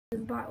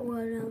back with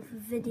another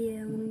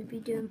video. I'm going to be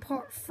doing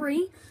part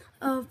 3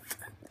 of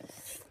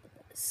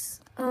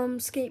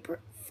Skateboard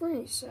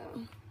 3. So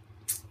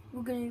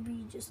we're going to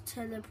be just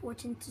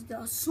teleporting to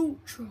the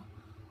Super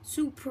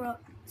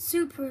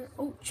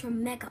Ultra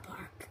Mega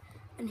Park,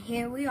 and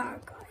here we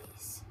are,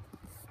 guys.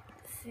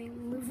 The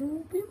thing we've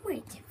all been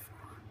waiting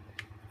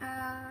for.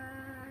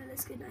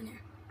 Let's go down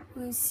here.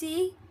 We're going to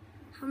see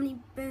how many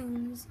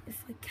bones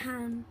if I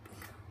can,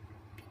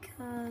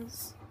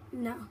 because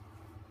no.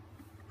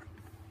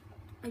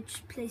 I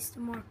just placed a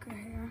marker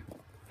here.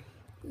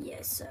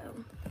 Yeah, so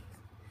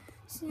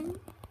see,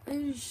 I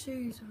just show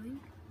you something.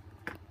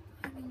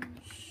 I can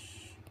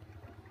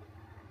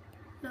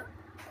look.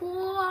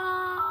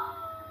 Whoa!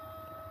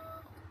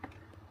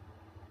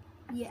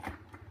 Yeah.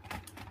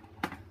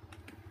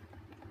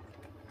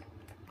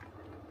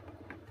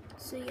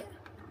 So yeah.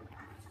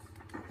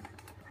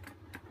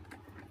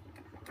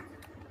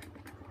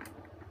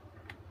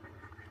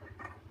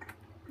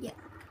 Yeah.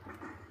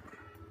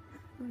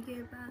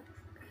 Get back.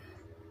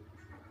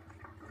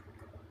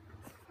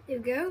 There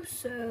we go,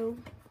 so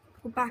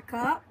we're back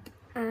up,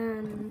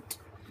 and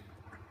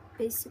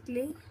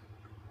basically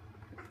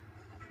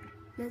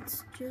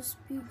let's just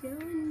be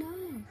going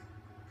now.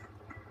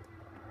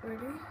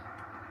 Ready?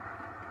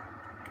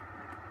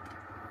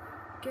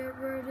 Get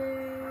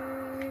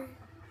ready.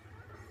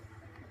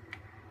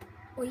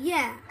 Oh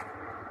yeah.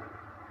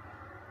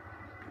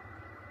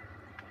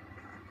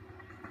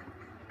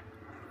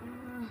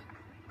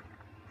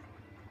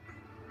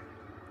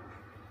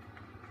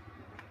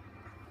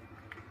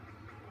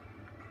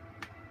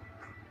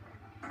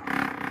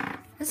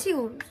 Let's see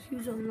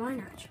who's online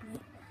actually.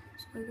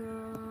 So I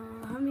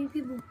got how many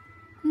people?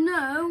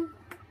 No.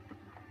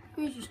 Let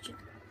me just check.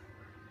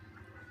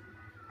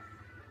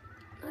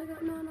 I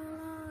got none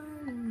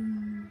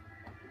online.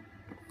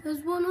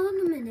 There's one on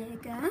a minute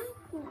ago.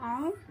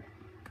 Wow.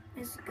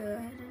 Let's go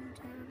ahead and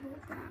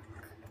teleport back.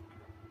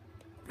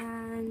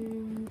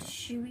 And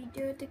should we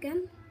do it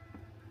again?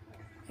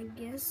 I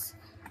guess.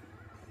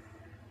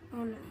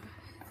 Oh no.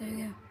 There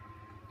we go.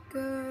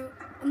 Go.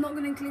 I'm not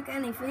gonna click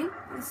anything.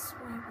 This is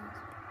what happens.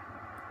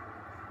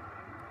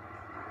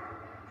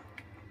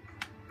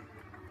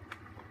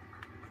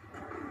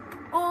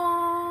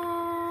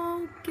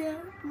 Oh,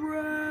 get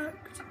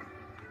wrecked.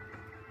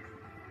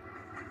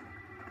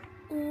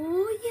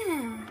 Oh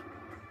yeah.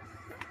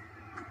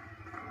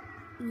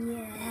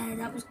 Yeah,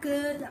 that was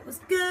good. That was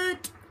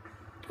good.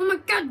 Oh my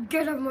god,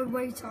 get out of my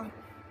way, Tom.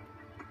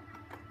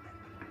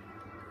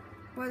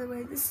 By the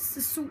way, this is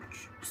the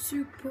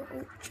Super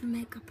Ultra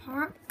Mega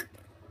Park.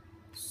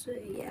 So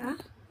yeah,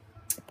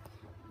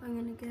 I'm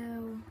gonna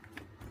go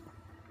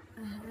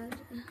ahead.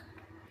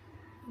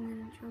 I'm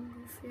gonna jump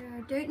off here.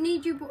 I don't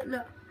need you, but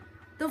look,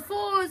 the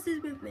force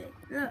is with me.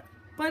 Look,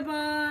 bye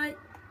bye.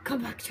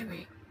 Come back to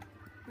me.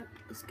 Look,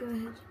 let's go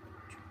ahead.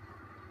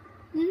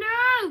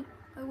 No,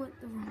 I went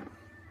the wrong.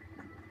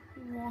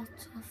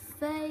 What a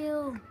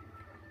fail.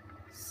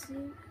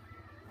 See,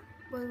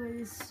 by the way,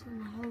 this is in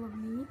the hole of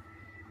me.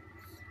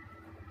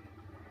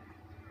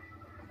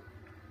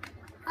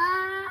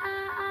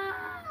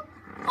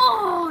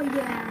 Oh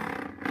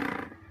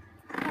yeah!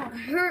 Oh,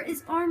 hurt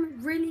his arm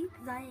really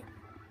that.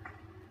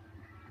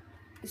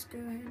 Let's go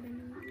ahead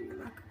and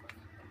back up.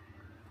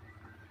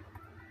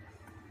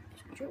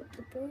 Just drop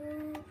the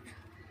board.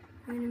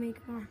 I'm gonna make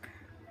a mark.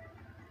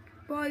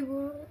 Bye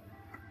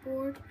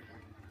board.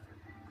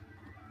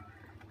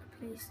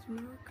 Place the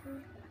marker.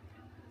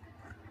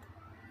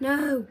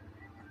 No!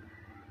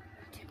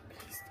 I didn't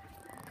place the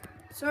marker.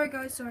 Sorry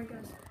guys.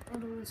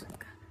 Hold on a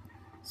second.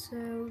 So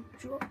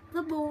drop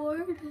the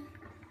board.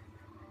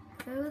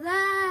 Go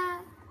there.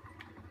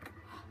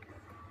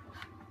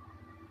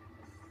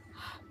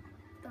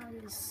 That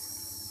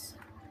is.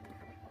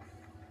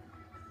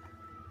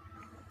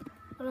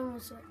 Hold on a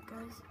sec,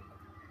 guys.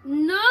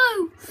 No!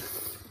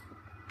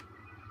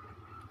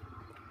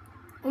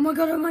 Oh my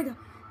god!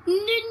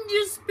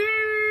 Ninja speed!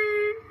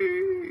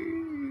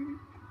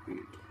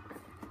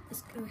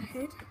 Let's go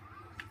ahead.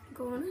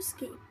 Go on a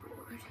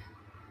skateboard.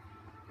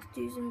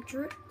 Do some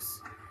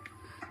tricks.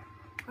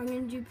 I'm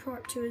going to do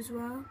part 2 as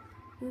well.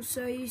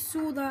 Also, you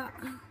saw that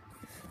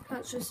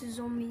Patches is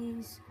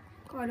Zombies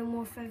Garden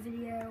Warfare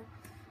video.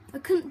 I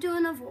couldn't do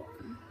another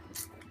one,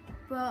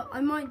 but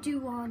I might do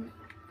one.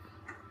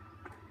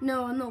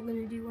 No, I'm not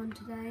going to do one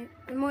today.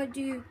 I might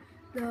do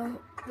the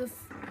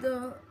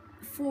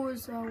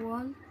Forza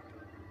one.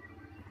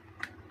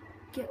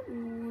 Get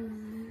all of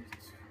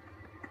it.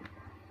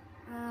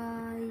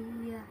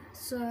 Yeah.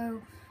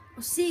 So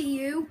I'll see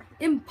you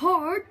in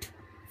part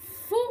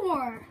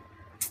 4.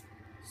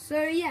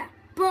 So yeah,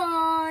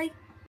 bye.